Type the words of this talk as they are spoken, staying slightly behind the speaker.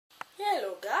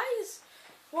Hello guys,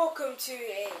 welcome to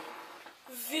a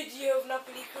video of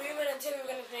Napoli Creamer, and today we're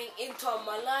going to be playing Inter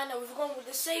Milan, and we've gone with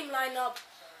the same lineup.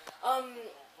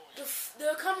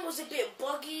 The camera was a bit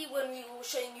buggy when we were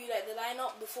showing you like the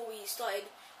lineup before we started,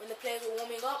 when the players were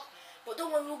warming up, but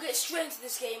don't worry, we'll get straight into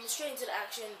this game, straight into the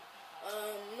action.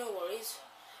 No worries.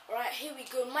 Alright, here we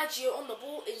go. Maggio on the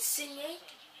ball, Insigne,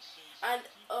 and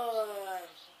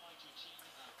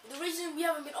the reason we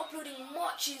haven't been uploading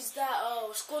much is that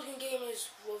SquadGoonGamers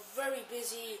were very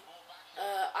busy.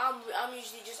 I'm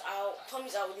usually just out.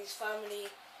 Tommy's out with his family.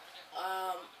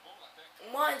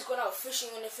 Mine's gone out fishing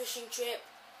on a fishing trip,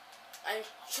 and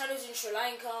Chana's in Sri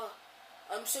Lanka.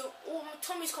 So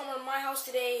Tommy's come on my house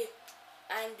today,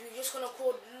 and we're just gonna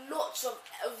record lots of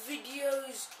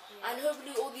videos, and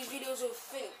hopefully all these videos will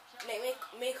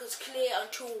make us clear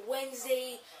until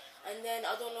Wednesday. And then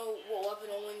I don't know what will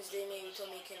happen on Wednesday. Maybe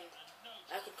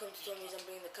I could come to Tommy's and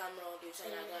bring the camera or do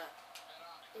something like that.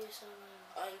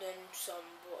 And then some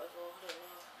whatever. I don't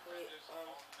know. Wait. I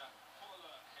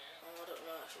don't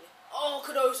know actually. Oh,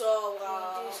 Cardoso!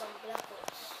 Wow. We'll do some Black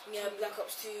Ops. Yeah, Black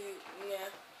Ops 2.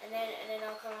 Yeah. And then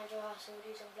I'll come around your house and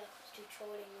we'll do some Black Ops 2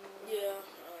 trolling. Yeah.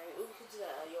 Alright. We could do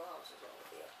that at your house as well.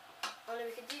 Yeah. Oh no,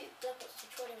 we could do Black Ops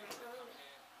 2 trolling right now.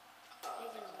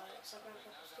 Thinking about it. Some Black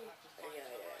Ops 2. Yeah.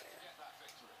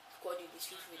 Gotta do these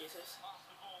FIFA videos first.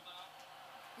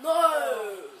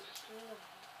 No!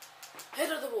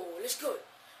 Head of the ball, let's go.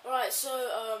 Alright, so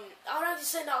I would like to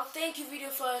send out a thank you video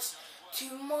first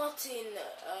to Martin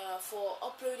for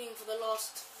uploading for the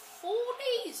last 4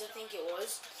 days, I think it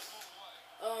was.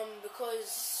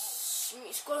 Because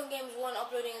SquadGoonGamers weren't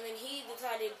uploading, and then he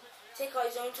decided to take out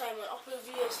his own time and upload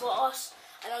videos for us.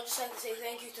 And I'd just like to say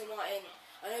thank you to Martin.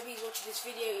 I hope he's watching this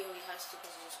video. He has to,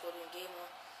 because he's a SquadGoonGamer.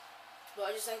 But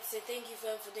I'd just like to say thank you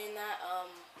for him for doing that.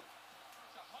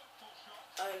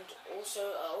 And also,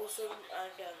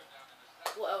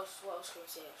 what else can we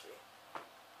say actually?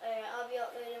 I'll be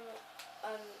uploading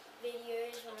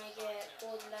videos when I get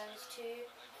Borderlands 2.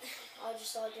 I'll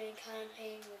just start doing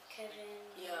campaign with Kevin.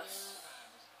 Yes.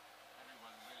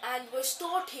 And we're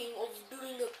starting of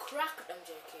doing the I'm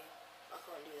joking. I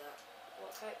can't do that.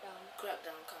 What, Crackdown?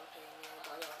 Crackdown campaign, yeah,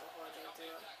 but I don't have a hard day to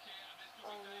do that.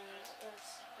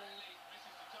 That's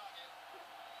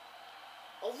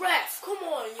Oh, ref, come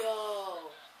on,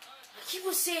 yo. I keep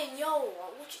on saying, yo,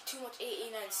 I watch it too much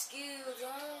 89 skills, I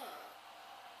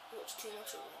watch too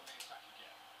much of it.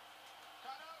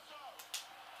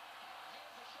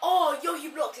 Oh, yo, you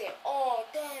blocked it. Oh,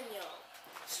 damn, yo.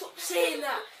 Stop saying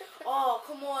that. Oh,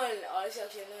 come on. Oh, this is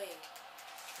actually annoying.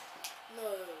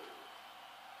 No.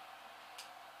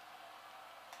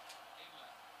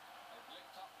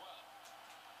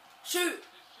 Shoot.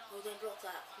 Oh, don't block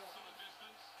that. Come on.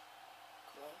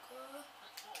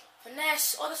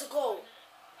 Finesse! Oh, that's a goal!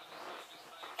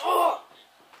 Oh!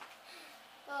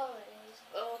 Oh, it is.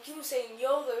 Oh, I keep saying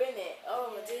yo, they're in it.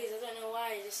 Oh, my days, I don't know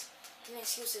why. Just my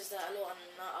excuses that a lot,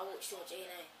 and I watch too much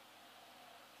A9.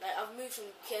 Like, I've moved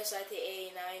from KSI to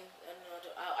A9, and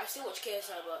I still watch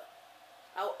KSI, but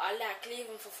I like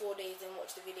leaving for 4 days and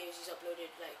watch the videos he's uploaded,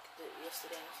 like,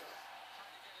 yesterday. So.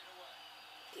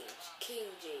 King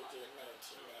JJ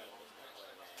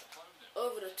 99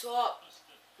 over the top.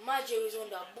 Maggio is on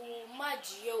the ball.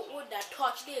 Maggio with that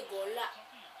touch. They go la.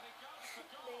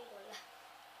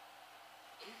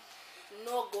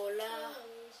 No go la.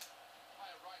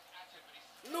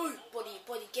 No, body,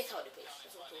 get out of the pitch.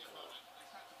 That's what I'm talking about.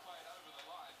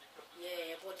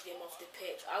 Yeah, body them off the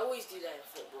pitch. I always do that in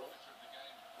football.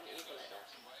 I'm evil like that.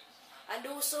 And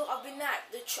also, I've been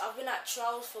at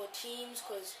trials for teams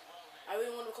because I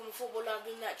really want to become a footballer. I've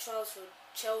been at trials for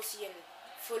Chelsea and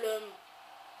Fulham.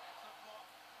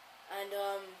 And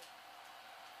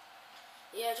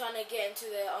yeah, trying to get into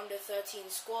the under 13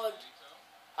 squad.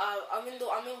 I'm in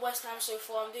West Ham so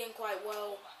far. I'm doing quite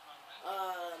well.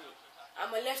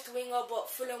 I'm a left winger, but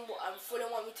Fulham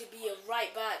want me to be a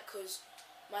right back because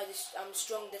I'm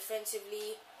strong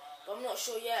defensively. But I'm not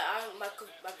sure yet.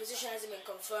 My position hasn't been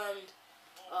confirmed.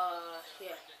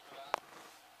 Yeah.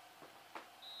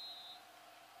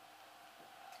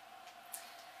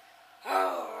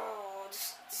 Oh,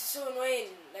 this is so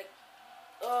annoying. Like.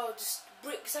 Oh, just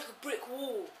brick. It's like a brick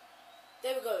wall.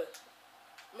 There we go.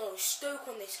 No, Stoke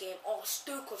on this game. Oh,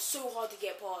 Stoke are so hard to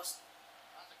get past.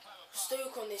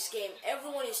 Stoke on this game.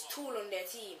 Everyone is tall on their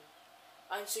team.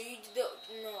 And so you don't...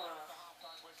 No.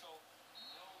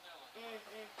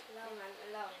 Allow, man.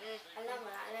 Allow,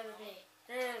 man. I never play.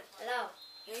 Allow.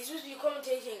 Yeah, you're supposed to be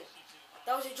commentating.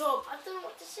 That was your job. I don't know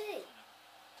what to say.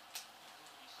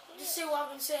 Just say what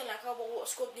I've been saying, like about what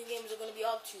SquadGoonGamers are going to be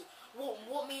up to.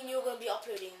 What me and you're going to be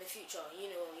uploading in the future. You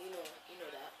know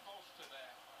that.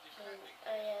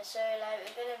 So like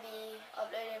we're gonna be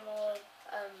uploading more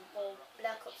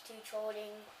Black Ops 2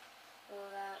 trolling,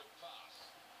 all that.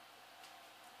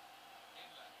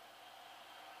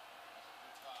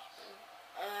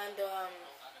 And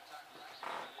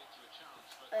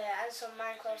Yeah, and some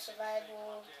Minecraft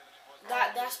survival.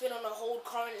 that's been on a hold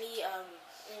currently. Yeah.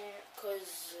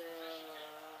 Cause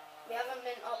We haven't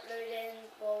been uploading.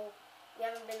 Well, we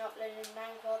haven't been uploading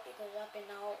Minecraft because I've been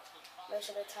out most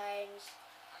of the times.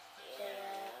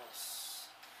 yes.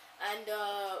 And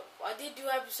I did do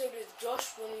an episode with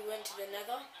Josh when we went to the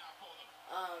Nether.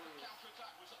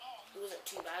 It wasn't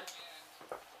too bad.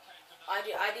 I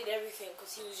did everything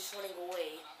because he was just running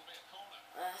away.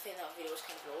 I think that video was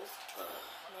kind of old.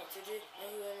 Not to do.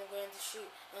 Who am I going to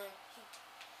shoot?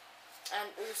 And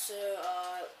also,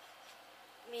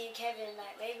 Me and Kevin,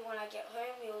 like maybe when I get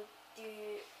home, we'll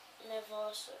do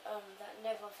that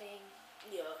Never thing.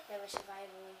 yeah. Never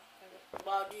survival. But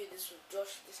I'll do this with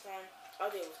Josh this time. I'll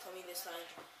do it with Tommy this time.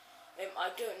 I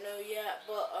don't know yet,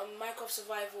 but Minecraft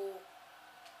Survival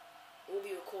will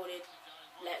be recorded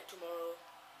like tomorrow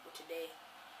or today.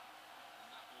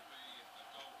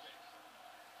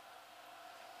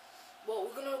 But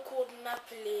we're gonna record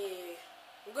Napoli.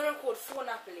 We're gonna record 4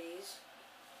 Napolis.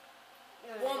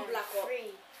 One Black Ops.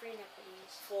 Three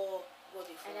Napolis. 4 what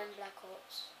do you And then Black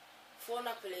Ops. 4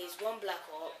 Napolis, 1 Black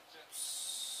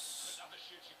Ops,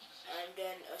 and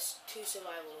then 2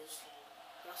 survivals.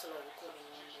 That's a lot of recording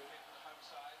one day.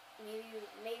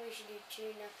 Maybe we should do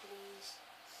 2 Napolis,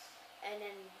 and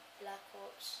then Black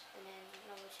Ops, and then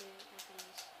another 2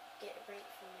 Napolis. Get a break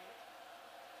from it.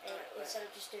 Instead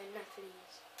of just doing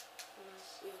Napolis.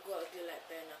 We've got to do like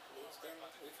bare Napolis, then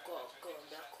we've got to go on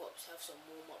Black Ops, have some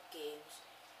warm-up games,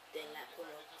 then like when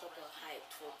we're proper hyped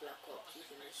for Black Ops, you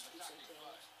can just do some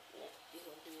things. Yeah. You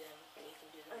can do them, and you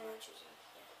can do the matches. And,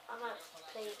 yeah. I might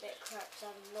play a bit crap because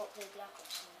I've not played Black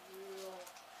Ops in a long.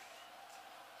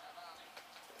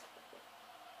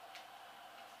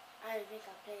 I don't think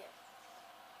I'll play it.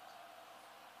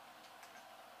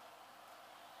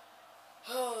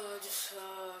 Oh, just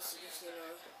you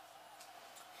know,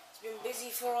 it's been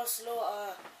busy for us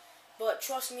lot, but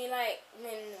trust me, like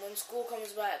when school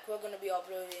comes back, we're gonna be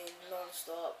uploading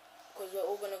non-stop because we're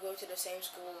all gonna go to the same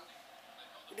school.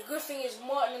 The good thing is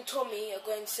Martin and Tommy are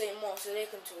going to St. Mark so they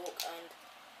can talk, and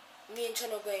me and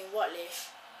Chen are going Watlish.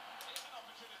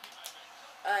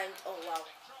 And oh wow,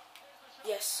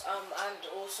 yes, and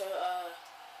also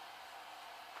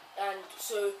and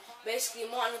so basically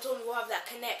Martin and Tommy will have that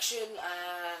connection.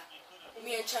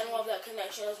 Me and Chen will have that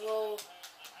connection as well.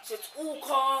 So it's all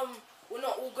calm. We're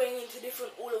not all going into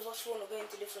different. All of us four are going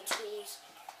to different schools.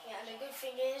 Yeah, and the good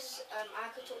thing is, I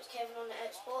could talk to Kevin on the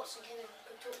Xbox, and Kevin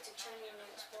could talk to Chan on the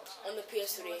Xbox. On the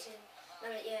PS3.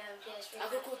 Yeah, on PS3. I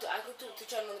could talk to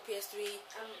Chan on the PS3.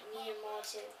 Me and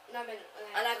Martin.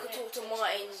 And I could talk to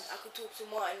Martin. I could talk to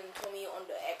Martin and Tommy on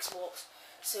the Xbox.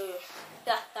 So,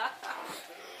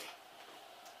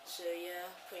 so yeah,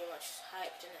 pretty much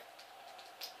hyped, innit?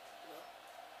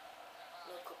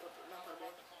 No problem.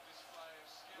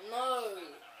 No.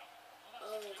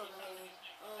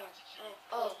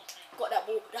 Oh, got that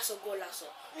ball. That's a goal, that's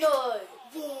all. No.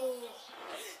 Whoa.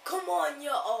 Come on,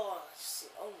 yo. Oh,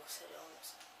 almost said it,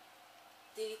 almost.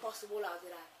 Did he pass the ball out,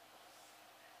 did I?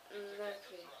 No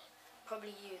clue.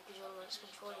 Probably you, because you're the one that's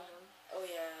controlling him. Oh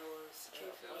yeah, I was.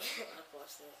 I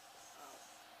passed it.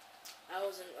 I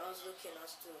was looking, I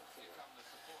was still looking.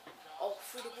 Oh,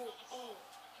 through the ball. Oh.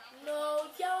 No,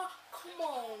 yeah. Come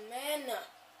on, man.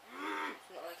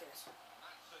 Not liking this.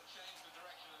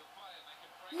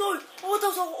 No! Oh,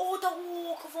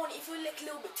 Cavani, if you look a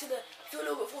little bit to the, if you're a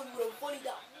little bit forward, you would have volleyed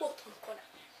that bottom corner.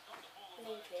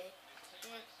 Okay.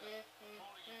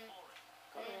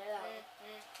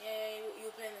 Yeah, you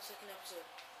were playing the second episode.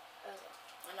 Okay.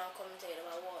 And I'll commentate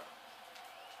about what?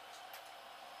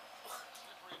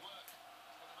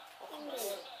 Oh, come on.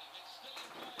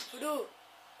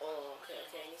 Oh, okay.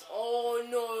 Oh,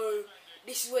 no.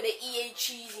 This is where the EA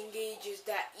cheese engages.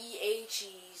 That EA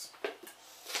cheese.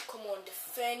 Come on,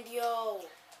 defend, yo. I'm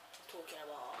talking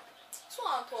about. That's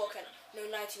what I'm talking. No,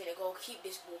 90-minute goal. Keep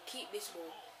this ball.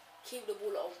 Keep the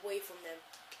ball away from them.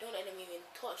 Don't let them even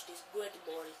touch this great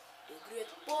ball. The great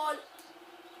ball.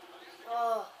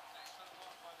 Oh.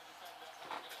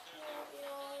 Yo,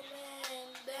 man.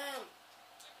 Damn.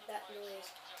 That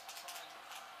noise.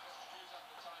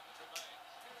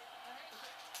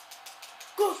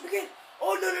 Go, begin.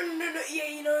 Oh, no.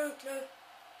 Yeah, no.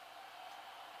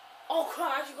 Oh,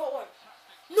 crap. I actually got one.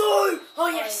 No. Oh,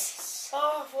 yes.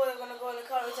 Oh, I thought they were going to go on the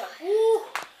counter attack. Woo.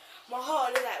 My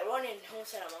heart is like running. I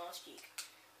almost said I'm ass cheek.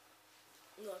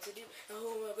 Not to do.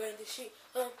 Oh, we're going to shoot.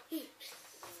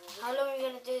 How long are you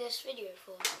gonna do this video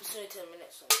for? It's only 10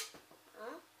 minutes. So.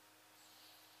 Huh?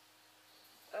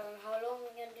 How long are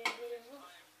we gonna do the video for?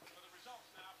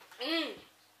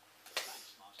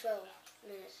 12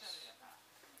 minutes.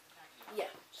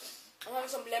 Yeah. I'm having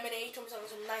some lemonade. I'm having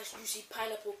some nice juicy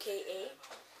pineapple KA.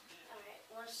 Alright,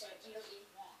 1 sec.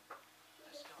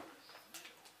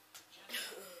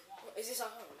 Is this at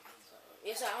home?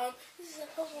 Yes, at home. This is at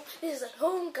home. This is at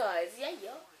home, guys. Yeah,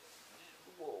 yeah.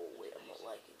 Whoa, wait, I'm not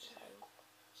liking it.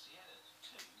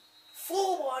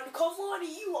 4-1, Cavani,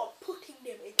 you are putting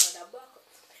them into the bucket.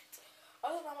 I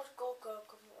don't know how much goals. I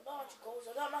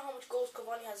don't know how much goals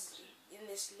Cavani has in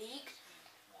this league,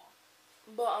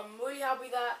 but I'm really happy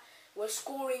that we're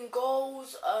scoring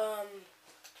goals.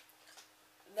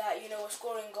 We're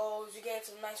scoring goals. We get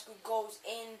some nice good goals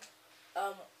in,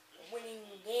 winning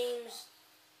games.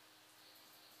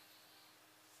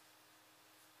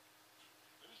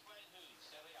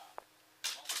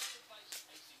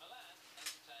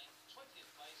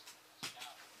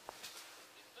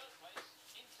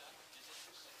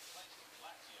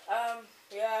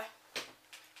 Yeah.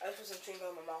 I just put some chewing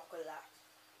gum in my mouth because of that.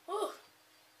 Whew.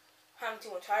 I'm too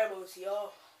much terribles,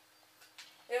 yo.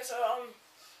 Yeah, so,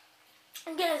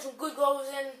 I'm getting some good goals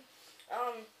in,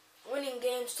 winning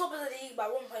games, top of the league by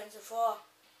 1 point so far.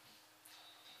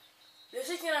 The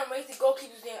 69 rated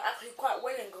goalkeeper's doing actually quite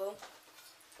well in goal,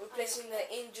 replacing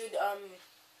the injured,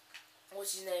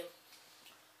 what's his name?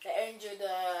 The injured,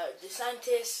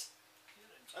 DeSantis.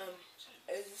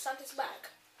 Is DeSantis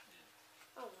back?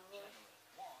 Oh no.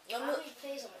 How many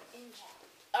players are injured?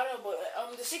 I don't know,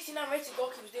 but the 69 rated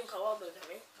goalkeeper's doing quite well though, than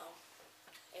me.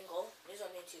 In goal, he's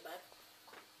not doing too bad.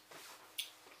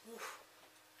 Oof.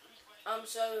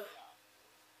 So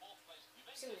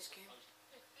what's in this game?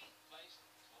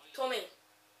 Tommy.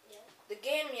 Yeah. The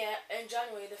game, in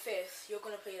January the 5th, you're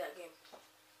gonna play that game.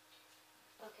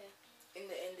 Okay.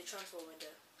 In the transfer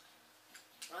window.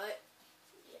 Alright?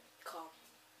 Yeah. Calm.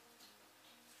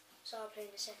 So I'll play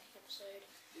in the second episode.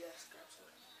 Yes,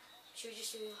 absolutely. Should we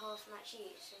just do half match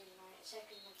each in like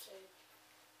second episode?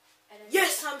 And then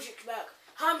Yes, Hamshik's back.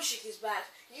 Hamshik is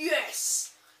back.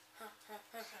 Yes.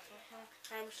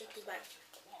 Hamshik is back.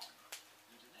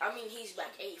 I mean, he's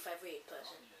back. 85 rated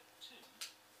person.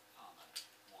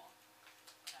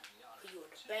 Put you on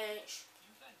the bench.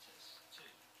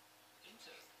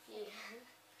 Yeah.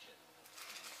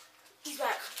 He's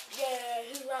back. Yeah,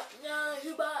 he's back. No,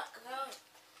 he's back.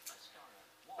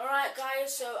 Alright,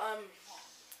 guys. So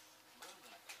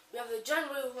we have the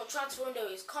January transfer window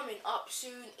is coming up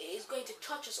soon. It is going to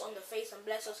touch us on the face and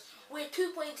bless us. We're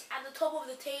 2 points at the top of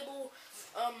the table.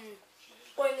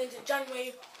 Going into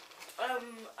January. I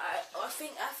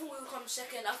thought we would come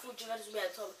second. I thought Juventus would be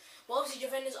at the top. But obviously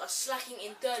Juventus are slacking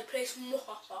in 3rd place.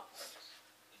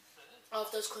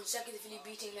 After us consecutively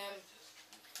beating them.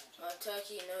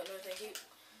 Turkey, no thank you.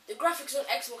 The graphics on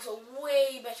Xbox are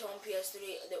way better on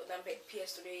PS3 than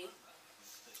PS3.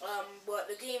 But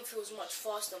the game feels much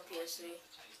faster on PS3,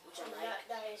 which I like.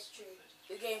 That is true.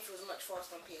 The game feels much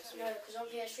faster on PS3. No, because on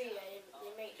PS3 they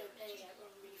make them play that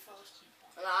run really fast.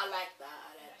 And I like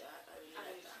that. I like that.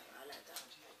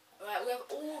 Alright, we have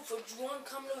all for Juan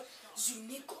Camilo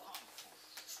Zuniga.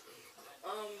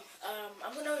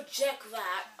 I'm gonna reject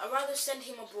that. I'd rather send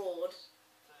him abroad.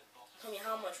 Tell me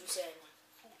how much we send.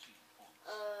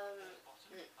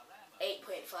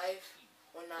 8.5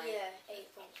 or 9. Yeah, 8.5.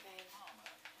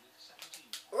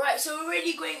 Right, so we're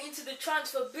already going into the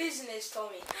transfer business,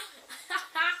 Tommy.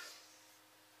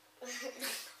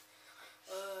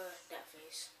 That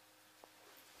face.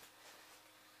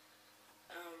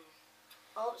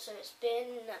 Oh, so it's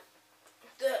been.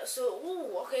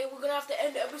 Okay, we're gonna have to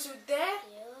end the episode there.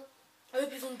 Yeah. I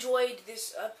hope you've enjoyed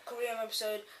this Korean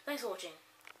episode. Thanks for watching.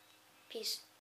 Peace.